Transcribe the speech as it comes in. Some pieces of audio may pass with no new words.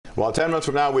Well, 10 minutes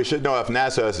from now, we should know if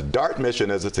NASA's DART mission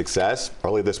is a success.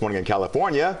 Early this morning in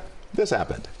California, this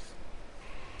happened.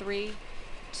 3,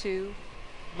 2,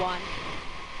 1,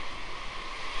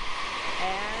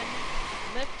 and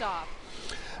liftoff.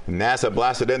 NASA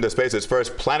blasted into space its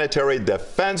first planetary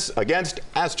defense against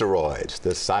asteroids.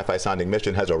 This sci-fi sounding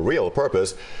mission has a real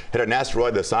purpose. Hit an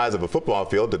asteroid the size of a football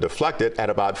field to deflect it at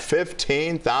about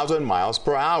 15,000 miles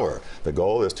per hour. The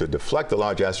goal is to deflect the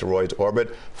large asteroid's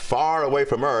orbit far away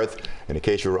from Earth. And in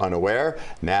case you were unaware,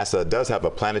 NASA does have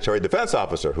a planetary defense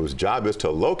officer whose job is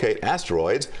to locate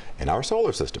asteroids in our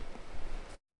solar system.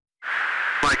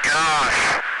 My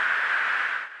gosh.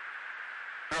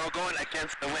 We're all going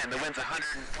against the wind. The wind's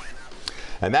 120 knots.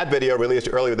 And that video released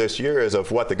earlier this year is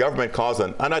of what the government calls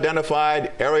an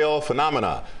unidentified aerial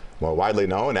phenomena, more widely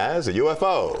known as a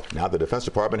UFO. Now the Defense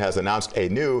Department has announced a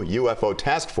new UFO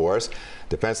task force.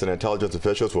 Defense and intelligence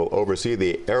officials will oversee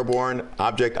the Airborne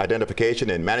Object Identification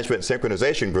and Management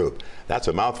Synchronization Group. That's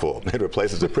a mouthful. It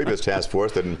replaces the previous task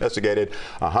force that investigated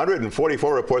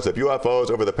 144 reports of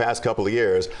UFOs over the past couple of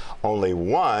years. Only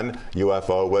one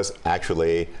UFO was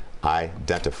actually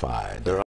identified.